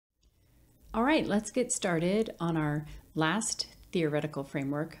All right, let's get started on our last theoretical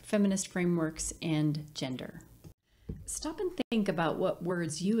framework, feminist frameworks and gender. Stop and think about what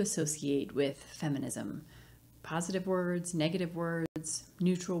words you associate with feminism. Positive words, negative words,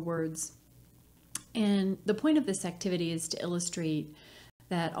 neutral words. And the point of this activity is to illustrate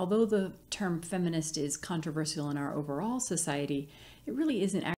that although the term feminist is controversial in our overall society, it really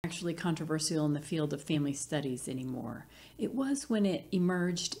isn't actually controversial in the field of family studies anymore. It was when it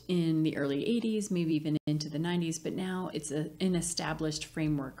emerged in the early 80s, maybe even into the 90s, but now it's an established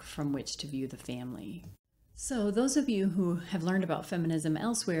framework from which to view the family. So those of you who have learned about feminism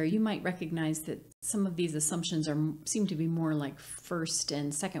elsewhere, you might recognize that some of these assumptions seem to be more like first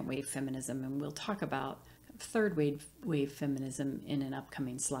and second wave feminism, and we'll talk about third wave feminism in an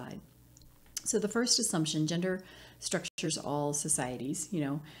upcoming slide. So the first assumption, gender structures all societies. You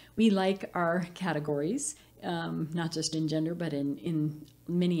know, we like our categories, not just in gender, but in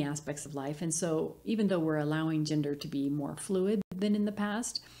many aspects of life. And so even though we're allowing gender to be more fluid than in the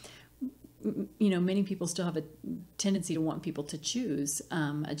past, you know, many people still have a tendency to want people to choose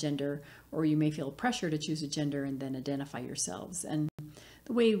a gender, or you may feel pressure to choose a gender and then identify yourselves. And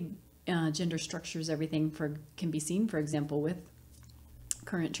the way gender structures everything can be seen, for example, with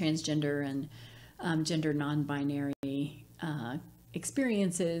current transgender and gender non-binary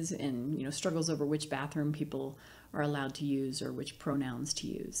experiences, and struggles over which bathroom people are allowed to use or which pronouns to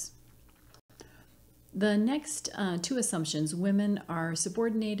use. The next two assumptions: women are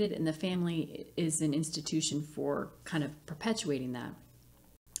subordinated and the family is an institution for kind of perpetuating that.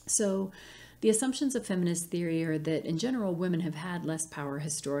 So the assumptions of feminist theory are that in general women have had less power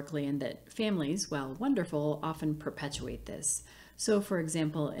historically, and that families, while wonderful, often perpetuate this. So for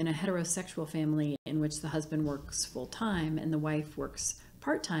example, in a heterosexual family in which the husband works full-time and the wife works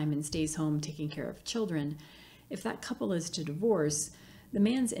part-time and stays home taking care of children, if that couple is to divorce, the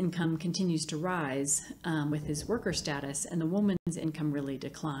man's income continues to rise with his worker status, and the woman's income really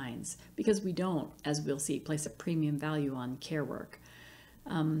declines because we don't, as we'll see, place a premium value on care work.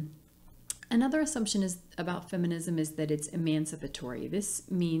 Another assumption about feminism is that it's emancipatory. This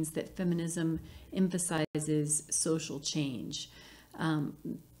means that feminism emphasizes social change.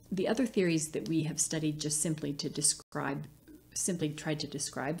 The other theories that we have studied just simply tried to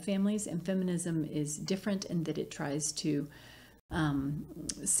describe families, and feminism is different in that it tries to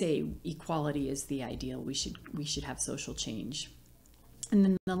say equality is the ideal. We should have social change. And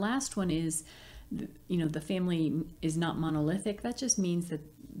then the last one is, the family is not monolithic. That just means that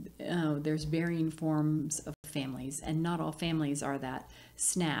there's varying forms of families, and not all families are that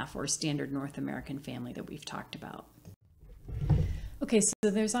SNAF or standard North American family that we've talked about. Okay, so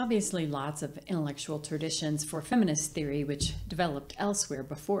there's obviously lots of intellectual traditions for feminist theory which developed elsewhere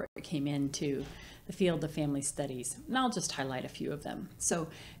before it came into the field of family studies, and I'll just highlight a few of them. So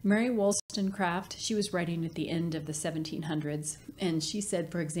Mary Wollstonecraft, she was writing at the end of the 1700s, and she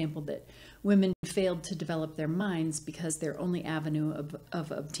said, for example, that women failed to develop their minds because their only avenue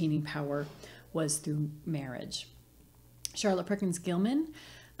of obtaining power was through marriage. Charlotte Perkins Gilman,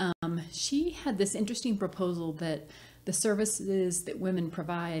 she had this interesting proposal that the services that women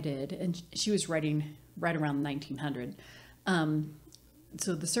provided, and she was writing right around 1900,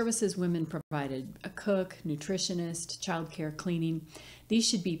 so the services women provided, a cook, nutritionist, childcare, cleaning, these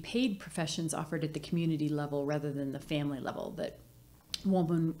should be paid professions offered at the community level rather than the family level. That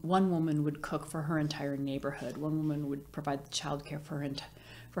one woman would cook for her entire neighborhood, one woman would provide the childcare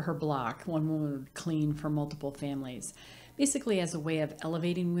for her block, one woman would clean for multiple families, basically as a way of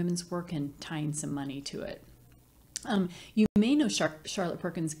elevating women's work and tying some money to it. You may know Charlotte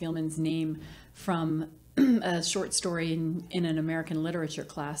Perkins Gilman's name from a short story in an American literature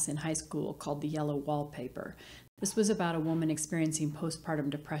class in high school called The Yellow Wallpaper. This was about a woman experiencing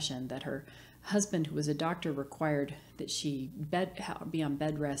postpartum depression that her husband, who was a doctor, required that she be on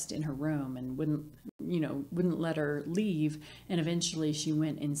bed rest in her room and wouldn't let her leave, and eventually she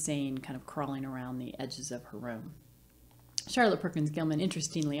went insane, kind of crawling around the edges of her room. Charlotte Perkins Gilman,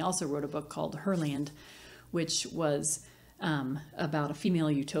 interestingly, also wrote a book called Herland, which was about a female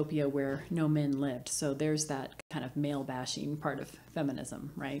utopia where no men lived. So there's that kind of male bashing part of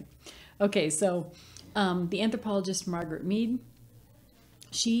feminism, right? Okay, so the anthropologist Margaret Mead,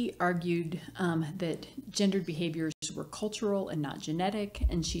 she argued that gendered behaviors were cultural and not genetic,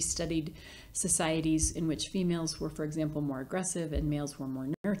 and she studied societies in which females were, for example, more aggressive and males were more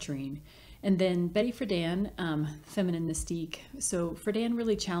nurturing. And then Betty Friedan, Feminine Mystique. So Friedan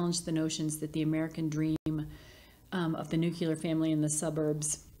really challenged the notions that the American dream of the nuclear family in the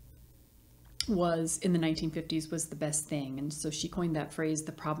suburbs was, in the 1950s, was the best thing. And so she coined that phrase,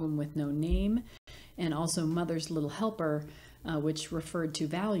 the problem with no name, and also Mother's Little Helper, which referred to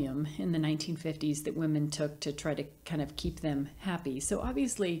Valium in the 1950s that women took to try to kind of keep them happy. So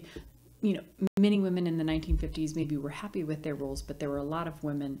obviously, many women in the 1950s maybe were happy with their roles, but there were a lot of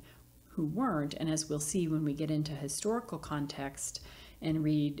women who weren't. And as we'll see when we get into historical context and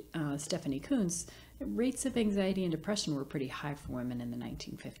read Stephanie Kuntz, rates of anxiety and depression were pretty high for women in the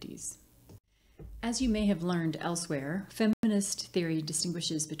 1950s. As you may have learned elsewhere, feminist theory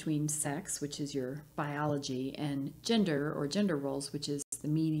distinguishes between sex, which is your biology, and gender or gender roles, which is the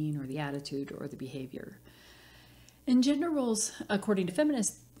meaning or the attitude or the behavior. And gender roles, according to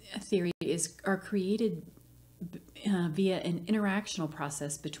feminist theory, are created via an interactional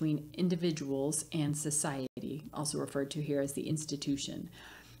process between individuals and society, also referred to here as the institution.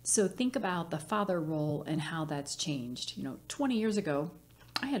 So think about the father role and how that's changed. 20 years ago,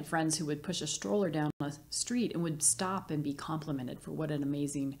 I had friends who would push a stroller down a street and would stop and be complimented for what an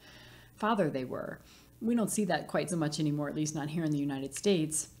amazing father they were. We don't see that quite so much anymore, at least not here in the United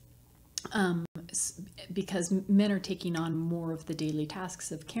States, because men are taking on more of the daily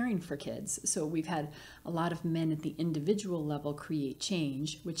tasks of caring for kids. So we've had a lot of men at the individual level create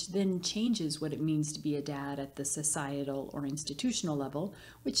change, which then changes what it means to be a dad at the societal or institutional level,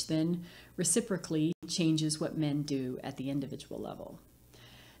 which then reciprocally changes what men do at the individual level.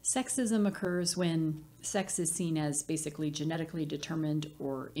 Sexism occurs when sex is seen as basically genetically determined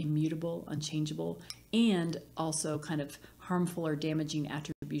or immutable, unchangeable, and also kind of harmful or damaging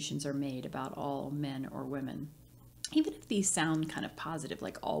attributions are made about all men or women. Even if these sound kind of positive,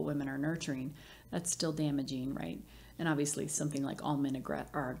 like all women are nurturing, that's still damaging, right? And obviously something like all men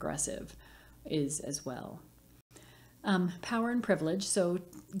are aggressive is as well. Power and privilege. So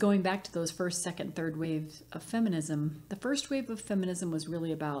going back to those first, second, third waves of feminism, the first wave of feminism was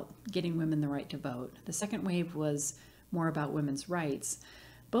really about getting women the right to vote. The second wave was more about women's rights.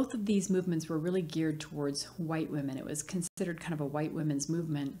 Both of these movements were really geared towards white women. It was considered kind of a white women's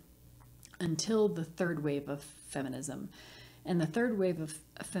movement until the third wave of feminism. And the third wave of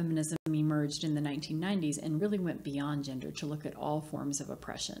feminism emerged in the 1990s and really went beyond gender to look at all forms of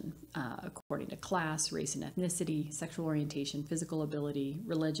oppression, according to class, race and ethnicity, sexual orientation, physical ability,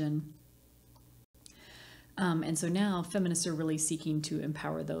 religion. And so now feminists are really seeking to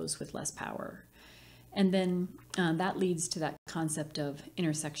empower those with less power. And then that leads to that concept of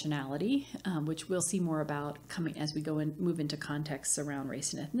intersectionality, which we'll see more about coming as we go and move into contexts around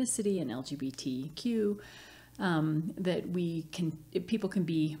race and ethnicity and LGBTQ. That people can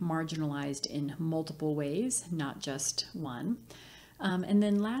be marginalized in multiple ways, not just one. And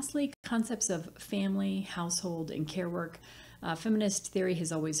then lastly, concepts of family, household, and care work. Feminist theory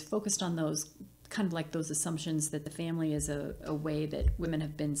has always focused on those, kind of like those assumptions that the family is a way that women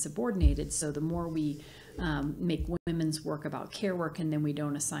have been subordinated. So the more we make women's work about care work and then we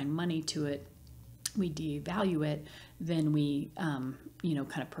don't assign money to it, we devalue it, then we, kind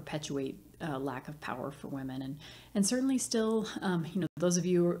of perpetuate lack of power for women. And certainly still, those of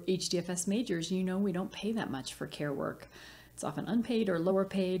you who are HDFS majors, we don't pay that much for care work. It's often unpaid or lower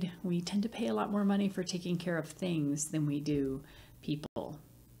paid. We tend to pay a lot more money for taking care of things than we do people.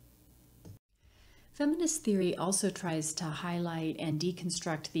 Feminist theory also tries to highlight and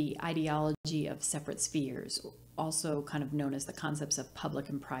deconstruct the ideology of separate spheres, also kind of known as the concepts of public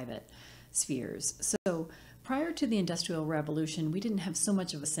and private spheres. So prior to the Industrial Revolution, we didn't have so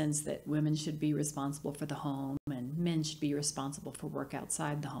much of a sense that women should be responsible for the home and men should be responsible for work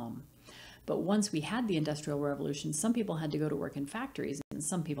outside the home. But once we had the Industrial Revolution, some people had to go to work in factories and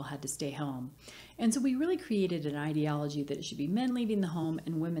some people had to stay home. And so we really created an ideology that it should be men leaving the home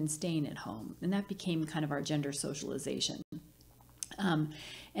and women staying at home. And that became kind of our gender socialization.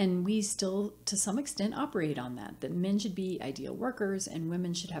 And we still, to some extent, operate on that men should be ideal workers and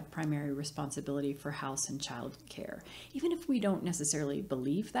women should have primary responsibility for house and child care. Even if we don't necessarily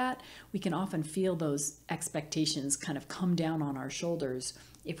believe that, we can often feel those expectations kind of come down on our shoulders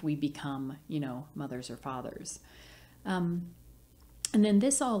if we become, mothers or fathers. And then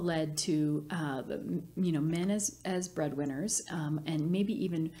this all led to, men as breadwinners, and maybe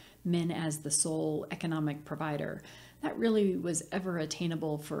even men as the sole economic provider. That really was ever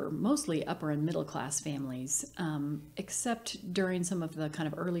attainable for mostly upper and middle class families, except during some of the kind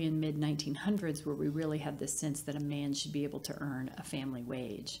of early and mid 1900s where we really had this sense that a man should be able to earn a family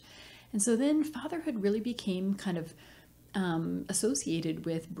wage. And so then fatherhood really became kind of associated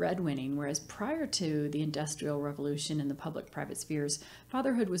with breadwinning, whereas prior to the Industrial Revolution and the public-private spheres,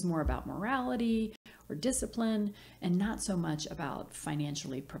 fatherhood was more about morality or discipline and not so much about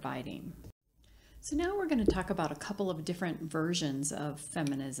financially providing. So now we're going to talk about a couple of different versions of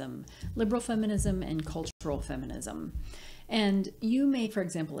feminism, liberal feminism and cultural feminism. And you may, for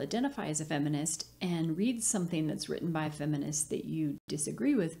example, identify as a feminist and read something that's written by a feminist that you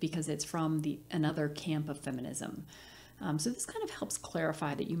disagree with because it's from another camp of feminism. So this kind of helps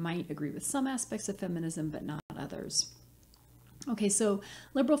clarify that you might agree with some aspects of feminism, but not others. Okay, so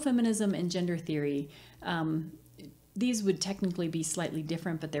liberal feminism and gender theory, these would technically be slightly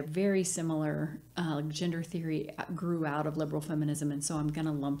different, but they're very similar. Gender theory grew out of liberal feminism, and so I'm going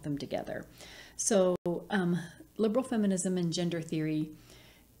to lump them together. So liberal feminism and gender theory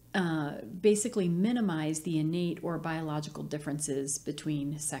basically minimize the innate or biological differences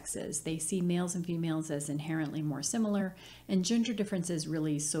between sexes. They see males and females as inherently more similar, and gender differences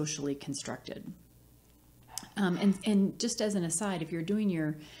really socially constructed. And just as an aside, if you're doing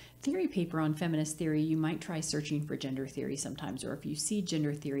your theory paper on feminist theory, you might try searching for gender theory sometimes, or if you see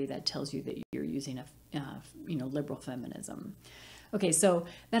gender theory, that tells you that you're using a liberal feminism. Okay, so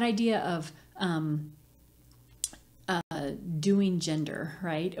that idea of doing gender,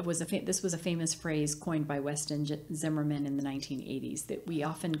 right? This was a famous phrase coined by Weston Zimmerman in the 1980s that we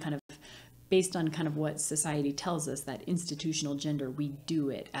often kind of, based on kind of what society tells us, that institutional gender, we do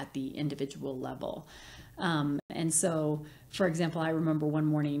it at the individual level. And so, for example, I remember one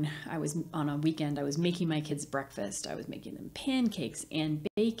morning on a weekend, I was making my kids breakfast. I was making them pancakes and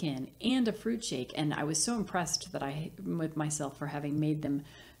bacon and a fruit shake. And I was so impressed with myself for having made them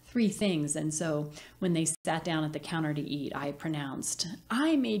 3 things. And so when they sat down at the counter to eat, I pronounced,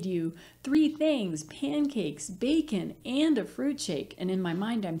 "I made you 3 things, pancakes, bacon, and a fruit shake." And in my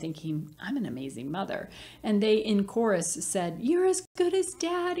mind, I'm thinking, I'm an amazing mother. And they in chorus said, "You're as good as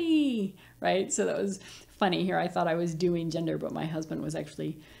Daddy," right? So that was funny here. I thought I was doing gender, but my husband was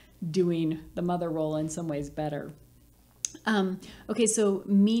actually doing the mother role in some ways better. Okay, so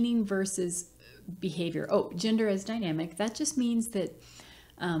meaning versus behavior. Oh, gender as dynamic. That just means that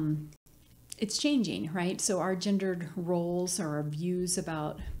it's changing, right? So our gendered roles or our views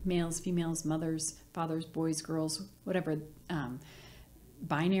about males, females, mothers, fathers, boys, girls, whatever,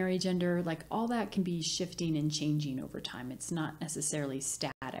 binary gender, like all that can be shifting and changing over time. It's not necessarily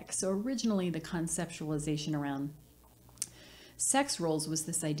static. So originally the conceptualization around sex roles was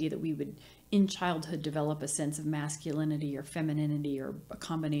this idea that we would in childhood develop a sense of masculinity or femininity or a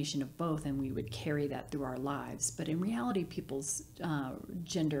combination of both, and we would carry that through our lives. But in reality, people's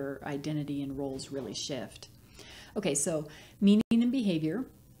gender identity and roles really shift. Okay, so meaning and behavior.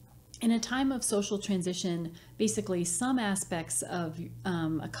 In a time of social transition, basically some aspects of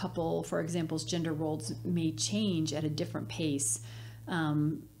a couple, for example's gender roles may change at a different pace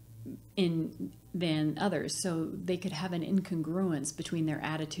than others. So they could have an incongruence between their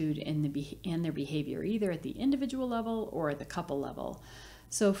attitude and their behavior, either at the individual level or at the couple level.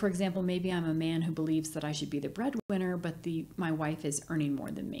 So for example, maybe I'm a man who believes that I should be the breadwinner, but my wife is earning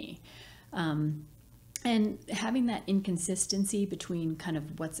more than me. And having that inconsistency between kind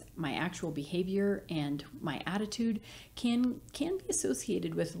of what's my actual behavior and my attitude can be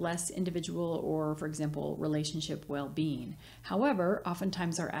associated with less individual or, for example, relationship well-being. However,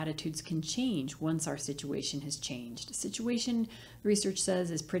 oftentimes our attitudes can change once our situation has changed. Situation, research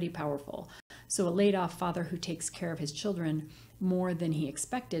says, is pretty powerful. So a laid-off father who takes care of his children more than he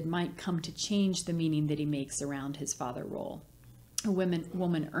expected might come to change the meaning that he makes around his father role. A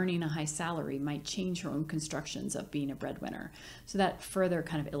woman earning a high salary might change her own constructions of being a breadwinner. So that further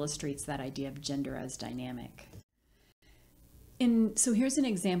kind of illustrates that idea of gender as dynamic. And so here's an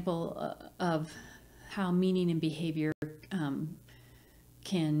example of how meaning and behavior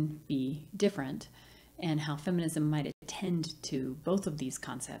can be different, and how feminism might attend to both of these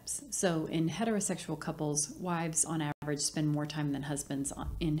concepts. So in heterosexual couples, wives on average spend more time than husbands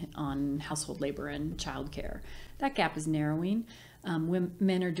on household labor and childcare. That gap is narrowing.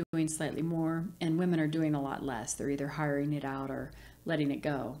 Men are doing slightly more, and women are doing a lot less. They're either hiring it out or letting it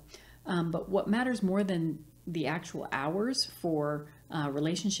go. But what matters more than the actual hours for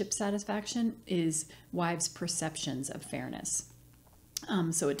relationship satisfaction is wives' perceptions of fairness.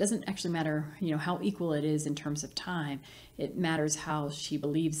 So it doesn't actually matter, how equal it is in terms of time. It matters how she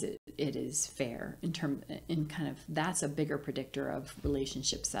believes it is fair that's a bigger predictor of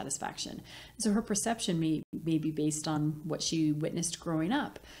relationship satisfaction. So her perception may be based on what she witnessed growing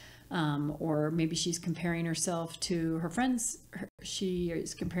up. Or maybe she's comparing herself to her friends. She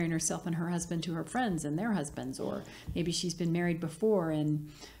is comparing herself and her husband to her friends and their husbands. Or maybe she's been married before and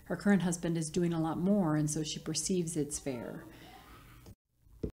her current husband is doing a lot more, and so she perceives it's fair.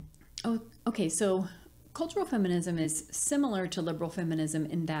 Oh, okay, so cultural feminism is similar to liberal feminism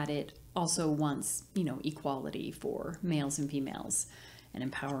in that it also wants, equality for males and females and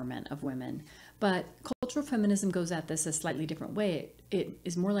empowerment of women. But cultural feminism goes at this a slightly different way. It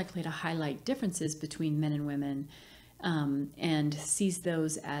is more likely to highlight differences between men and women and sees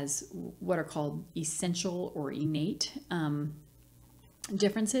those as what are called essential or innate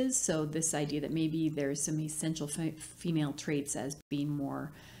differences. So this idea that maybe there's some essential female traits as being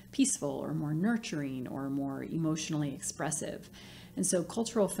more peaceful or more nurturing or more emotionally expressive. And so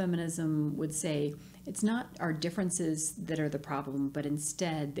cultural feminism would say it's not our differences that are the problem, but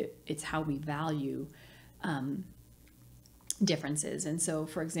instead it's how we value differences. And so,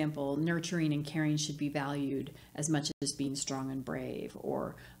 for example, nurturing and caring should be valued as much as being strong and brave,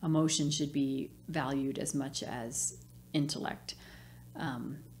 or emotion should be valued as much as intellect.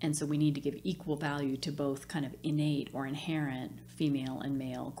 And so we need to give equal value to both kind of innate or inherent female and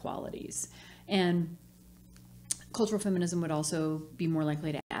male qualities. And cultural feminism would also be more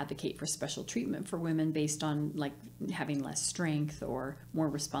likely to advocate for special treatment for women based on like having less strength or more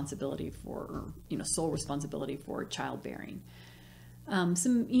responsibility for, or, sole responsibility for childbearing.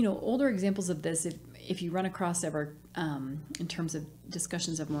 Some, older examples of this, if you run across ever, in terms of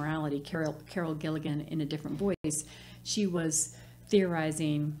discussions of morality, Carol Gilligan in A Different Voice, she was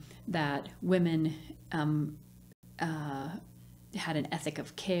theorizing that women had an ethic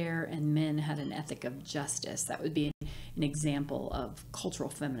of care and men had an ethic of justice. That would be an example of cultural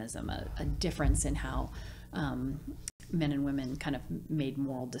feminism, a difference in how men and women kind of made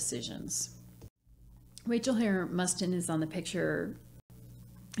moral decisions. Rachel Hare Mustin is in the picture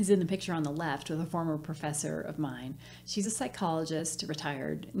on the left with a former professor of mine. She's a psychologist,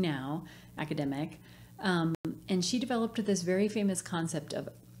 retired now, academic, and she developed this very famous concept of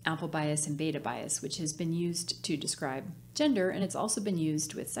alpha bias and beta bias, which has been used to describe gender, and it's also been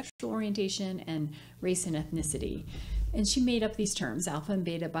used with sexual orientation and race and ethnicity. And she made up these terms, alpha and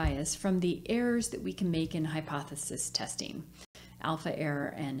beta bias, from the errors that we can make in hypothesis testing, alpha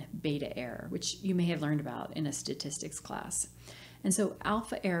error and beta error, which you may have learned about in a statistics class. And so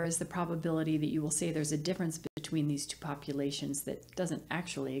alpha error is the probability that you will say there's a difference between these two populations that doesn't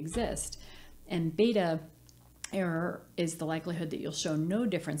actually exist. And beta error is the likelihood that you'll show no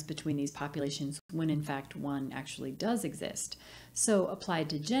difference between these populations when in fact one actually does exist. So applied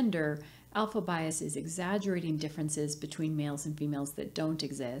to gender, alpha bias is exaggerating differences between males and females that don't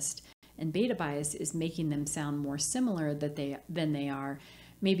exist, and beta bias is making them sound more similar than they are,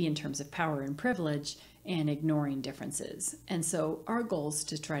 maybe in terms of power and privilege, and ignoring differences. And so our goal is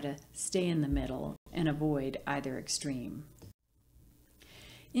to try to stay in the middle and avoid either extreme.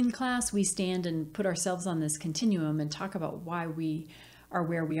 In class, we stand and put ourselves on this continuum and talk about why we are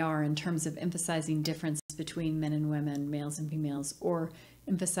where we are in terms of emphasizing difference between men and women, males and females, or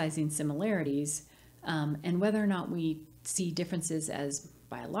emphasizing similarities, and whether or not we see differences as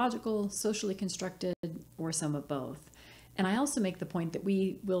biological, socially constructed, or some of both. And I also make the point that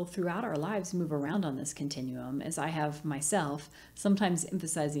we will throughout our lives move around on this continuum, as I have myself, sometimes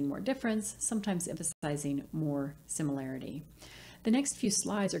emphasizing more difference, sometimes emphasizing more similarity. The next few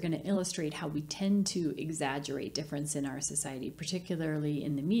slides are going to illustrate how we tend to exaggerate difference in our society, particularly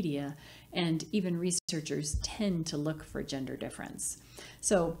in the media, and even researchers tend to look for gender difference.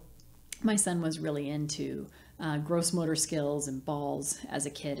 So my son was really into gross motor skills and balls as a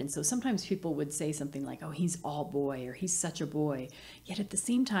kid, and so sometimes people would say something like, oh, he's all boy, or he's such a boy, yet at the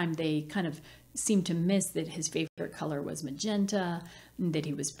same time they kind of seemed to miss that his favorite color was magenta, and that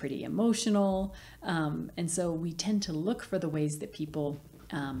he was pretty emotional, and so we tend to look for the ways that people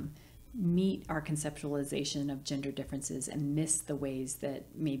meet our conceptualization of gender differences and miss the ways that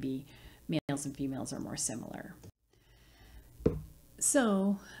maybe males and females are more similar.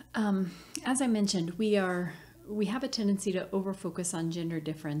 So, as I mentioned, we have a tendency to overfocus on gender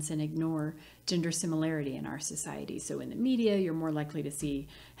difference and ignore gender similarity in our society. So in the media, you're more likely to see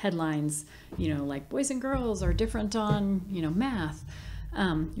headlines, like boys and girls are different on, math.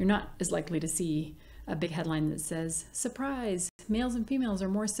 You're not as likely to see a big headline that says, surprise, males and females are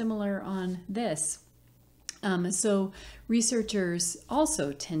more similar on this. So researchers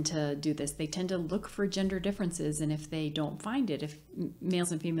also tend to do this. They tend to look for gender differences, and if they don't find it, if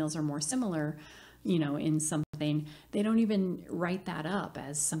males and females are more similar, in something, they don't even write that up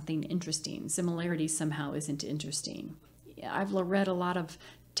as something interesting. Similarity somehow isn't interesting. I've read a lot of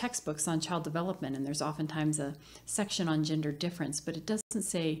textbooks on child development, and there's oftentimes a section on gender difference, but it doesn't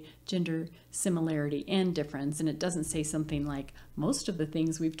say gender similarity and difference, and it doesn't say something like, most of the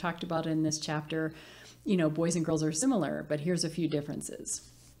things we've talked about in this chapter, boys and girls are similar, but here's a few differences.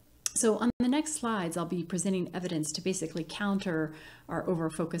 So on the next slides, I'll be presenting evidence to basically counter our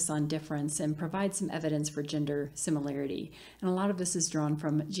overfocus on difference and provide some evidence for gender similarity. And a lot of this is drawn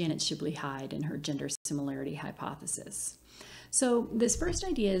from Janet Shibley Hyde and her gender similarity hypothesis. So this first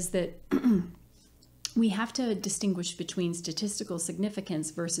idea is that we have to distinguish between statistical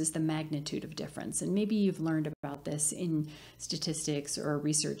significance versus the magnitude of difference. And maybe you've learned about this in statistics or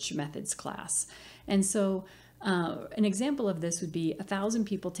research methods class. And so an example of this would be 1,000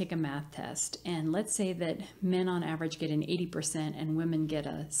 people take a math test, and let's say that men on average get an 80% and women get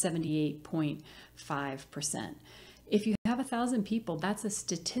a 78.5%. If you have 1,000 people, that's a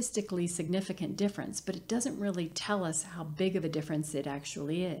statistically significant difference, but it doesn't really tell us how big of a difference it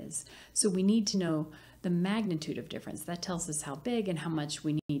actually is. So we need to know the magnitude of difference. That tells us how big and how much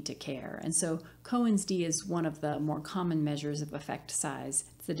we need to care. And so Cohen's d is one of the more common measures of effect size.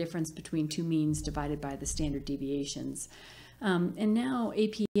 It's the difference between two means divided by the standard deviations. And now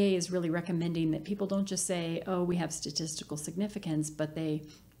APA is really recommending that people don't just say, oh, we have statistical significance, but they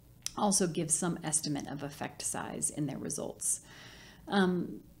also give some estimate of effect size in their results.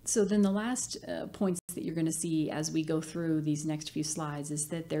 So then the last points that you're going to see as we go through these next few slides is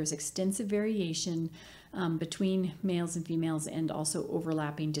that there's extensive variation between males and females, and also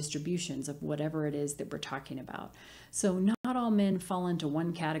overlapping distributions of whatever it is that we're talking about. So not all men fall into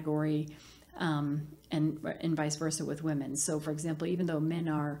one category, and vice versa with women. So for example, even though men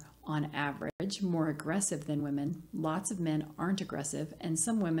are on average more aggressive than women, lots of men aren't aggressive, and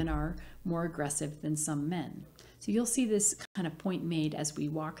some women are more aggressive than some men. So you'll see this kind of point made as we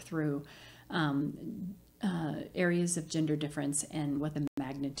walk through areas of gender difference and what the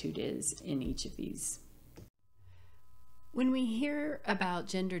magnitude is in each of these. When we hear about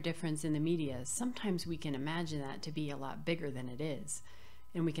gender difference in the media, sometimes we can imagine that to be a lot bigger than it is.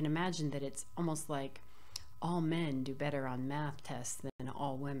 And we can imagine that it's almost like all men do better on math tests than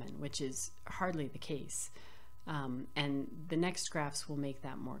all women, which is hardly the case. And the next graphs will make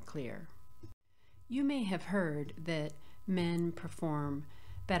that more clear. You may have heard that men perform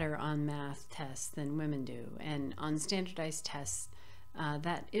better on math tests than women do, and on standardized tests,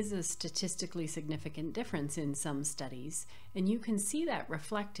 that is a statistically significant difference in some studies, and you can see that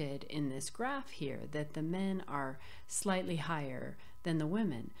reflected in this graph here, that the men are slightly higher than the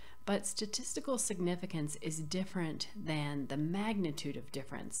women. But statistical significance is different than the magnitude of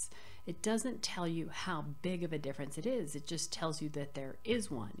difference. It doesn't tell you how big of a difference it is. It just tells you that there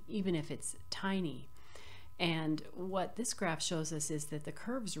is one, even if it's tiny. And what this graph shows us is that the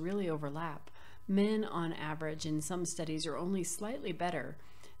curves really overlap. Men on average in some studies are only slightly better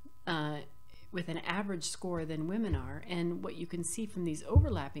with an average score than women are. And what you can see from these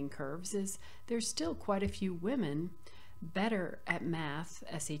overlapping curves is there's still quite a few women better at math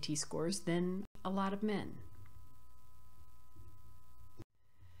SAT scores than a lot of men.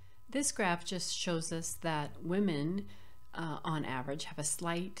 This graph just shows us that women on average have a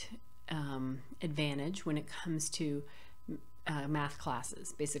slight advantage when it comes to math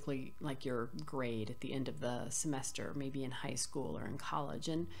classes, basically like your grade at the end of the semester, maybe in high school or in college.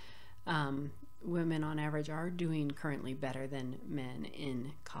 And women on average are doing currently better than men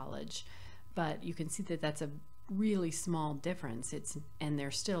in college, but you can see that that's a really small difference. And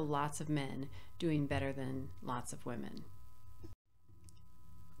there's still lots of men doing better than lots of women.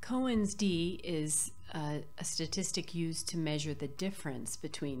 Cohen's d is a statistic used to measure the difference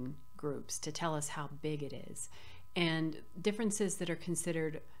between groups, to tell us how big it is. And differences that are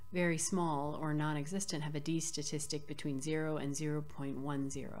considered very small or non-existent have a d statistic between 0 and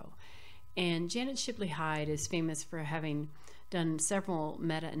 0.10. And Janet Shipley Hyde is famous for having done several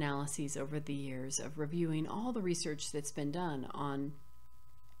meta-analyses over the years of reviewing all the research that's been done on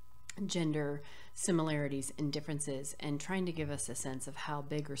gender similarities and differences and trying to give us a sense of how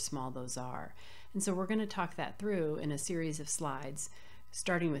big or small those are. And so we're going to talk that through in a series of slides,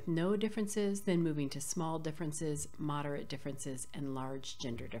 starting with no differences, then moving to small differences, moderate differences, and large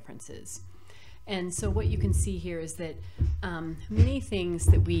gender differences. And so what you can see here is that many things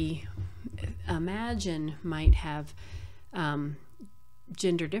that we imagine might have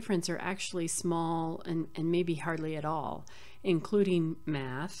gender difference are actually small and maybe hardly at all, including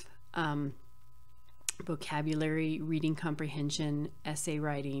math, vocabulary, reading comprehension, essay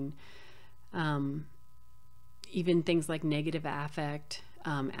writing, even things like negative affect,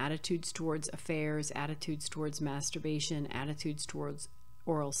 attitudes towards affairs, attitudes towards masturbation, attitudes towards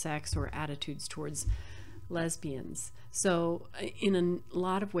oral sex, or attitudes towards lesbians. So in a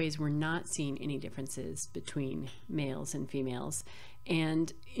lot of ways, we're not seeing any differences between males and females.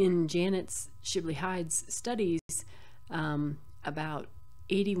 And in Janet Shipley Hyde's studies, about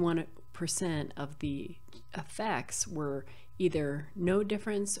 81% of the effects were either no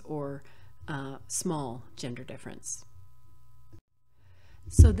difference or small gender difference.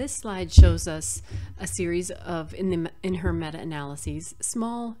 So this slide shows us a series of, in her meta-analyses,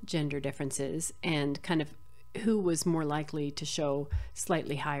 small gender differences, and kind of who was more likely to show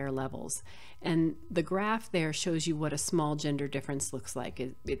slightly higher levels. And the graph there shows you what a small gender difference looks like.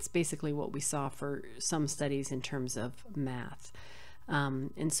 It's basically what we saw for some studies in terms of math.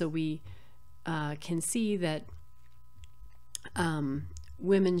 And so we can see that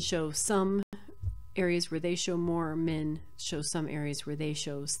women show some areas where they show more, men show some areas where they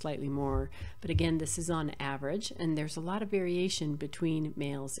show slightly more. But again, this is on average, and there's a lot of variation between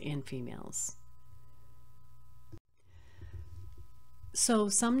males and females. So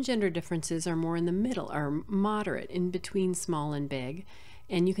some gender differences are more in the middle, are moderate, in between small and big.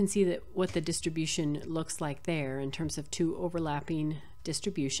 And you can see that what the distribution looks like there in terms of two overlapping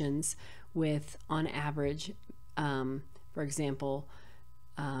distributions with, on average, for example,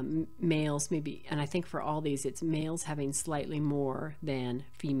 males maybe, and I think for all these it's males having slightly more than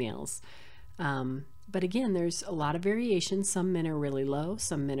females. But again, there's a lot of variation. Some men are really low,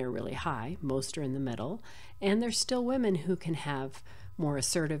 some men are really high, most are in the middle, and there's still women who can have more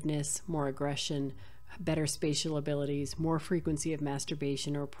assertiveness, more aggression, better spatial abilities, more frequency of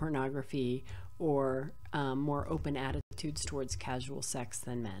masturbation or pornography, or more open attitudes towards casual sex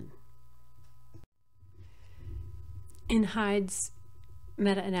than men. In Hyde's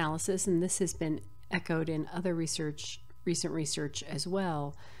meta-analysis, and this has been echoed in other recent research as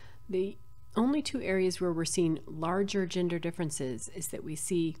well, the only two areas where we're seeing larger gender differences is that we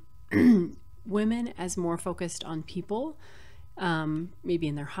see women as more focused on people, maybe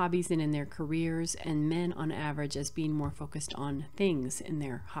in their hobbies and in their careers, and men on average as being more focused on things in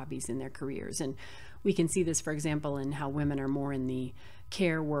their hobbies and their careers. And we can see this, for example, in how women are more in the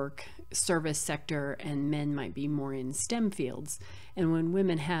care work, service sector, and men might be more in STEM fields. And when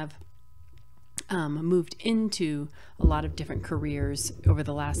women have moved into a lot of different careers over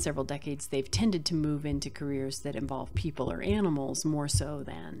the last several decades, they've tended to move into careers that involve people or animals more so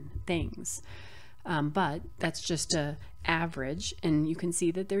than things. But that's just an average, and you can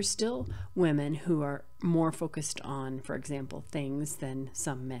see that there's still women who are more focused on, for example, things than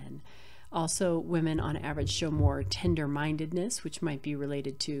some men. Also, women on average show more tender-mindedness, which might be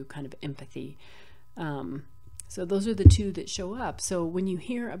related to kind of empathy. So those are the two that show up. So when you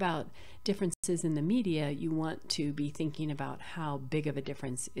hear about differences in the media, you want to be thinking about how big of a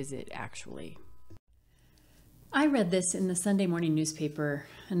difference is it actually. I read this in the Sunday morning newspaper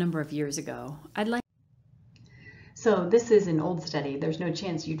a number of years ago. So this is an old study. There's no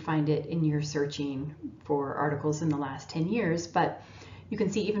chance you'd find it in your searching for articles in the last 10 years, but you can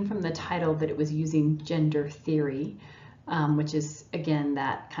see even from the title that it was using gender theory, which is, again,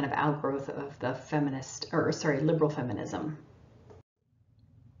 that kind of outgrowth of the liberal feminism.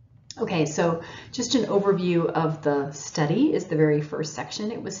 Okay, so just an overview of the study is the very first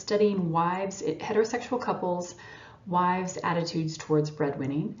section. It was studying heterosexual couples, wives' attitudes towards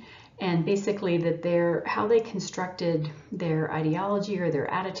breadwinning, and basically that how they constructed their ideology or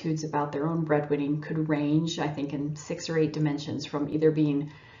their attitudes about their own breadwinning could range, I think, in 6 or 8 dimensions, from either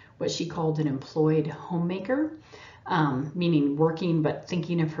being what she called an employed homemaker, meaning working but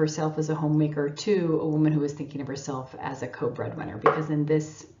thinking of herself as a homemaker, to a woman who was thinking of herself as a co-breadwinner, because in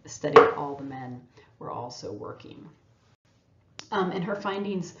this study all the men were also working. And her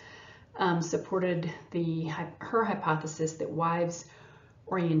findings supported her hypothesis that wives'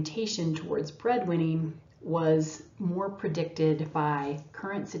 orientation towards breadwinning was more predicted by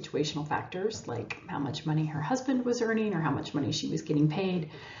current situational factors, like how much money her husband was earning or how much money she was getting paid,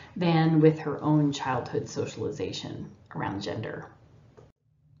 than with her own childhood socialization around gender.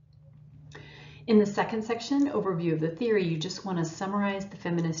 In the second section, overview of the theory, you just want to summarize the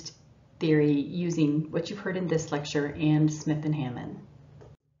feminist theory using what you've heard in this lecture and Smith and Hammond.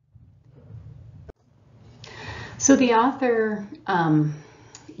 So the author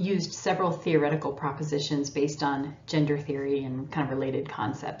used several theoretical propositions based on gender theory and kind of related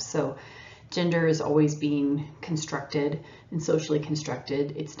concepts. So gender is always being constructed and socially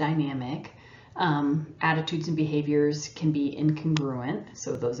constructed. It's dynamic. Attitudes and behaviors can be incongruent.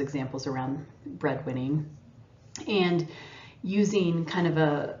 So those examples around breadwinning. And using kind of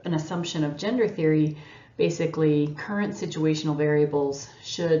an assumption of gender theory, basically current situational variables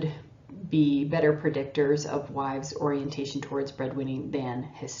should be better predictors of wives' orientation towards breadwinning than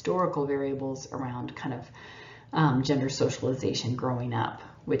historical variables around kind of gender socialization growing up,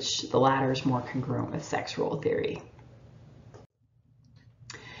 which the latter is more congruent with sex role theory.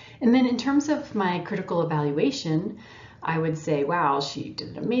 And then in terms of my critical evaluation, I would say, wow, she did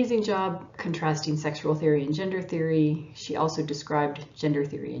an amazing job contrasting sex role theory and gender theory. She also described gender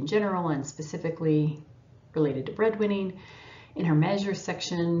theory in general and specifically related to breadwinning. In her measures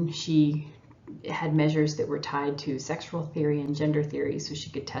section, she had measures that were tied to sex role theory and gender theory, so she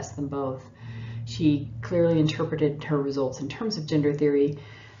could test them both. She clearly interpreted her results in terms of gender theory.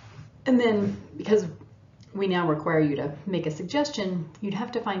 And then, because we now require you to make a suggestion, you'd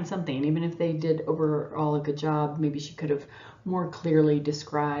have to find something. Even if they did overall a good job, maybe she could have more clearly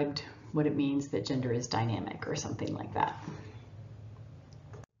described what it means that gender is dynamic or something like that.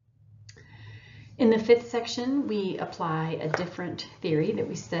 In the fifth section, we apply a different theory that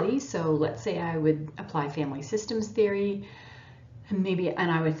we study. So let's say I would apply family systems theory. And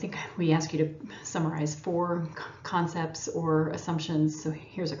I would think we ask you to summarize 4 concepts or assumptions. So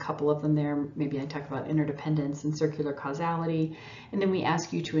here's a couple of them there. Maybe I talk about interdependence and circular causality. And then we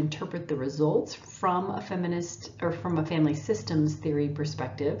ask you to interpret the results from a feminist or from a family systems theory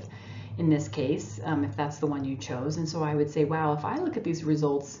perspective, in this case, if that's the one you chose. And so I would say, wow, if I look at these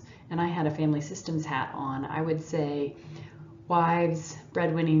results and I had a family systems hat on, I would say wives'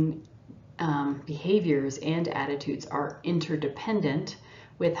 breadwinning behaviors and attitudes are interdependent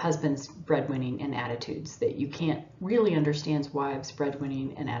with husbands' breadwinning and attitudes, that you can't really understand wives'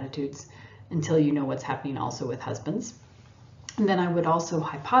 breadwinning and attitudes until you know what's happening also with husbands. And then I would also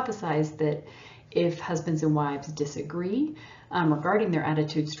hypothesize that if husbands and wives disagree regarding their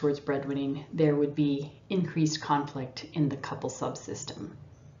attitudes towards breadwinning, there would be increased conflict in the couple subsystem.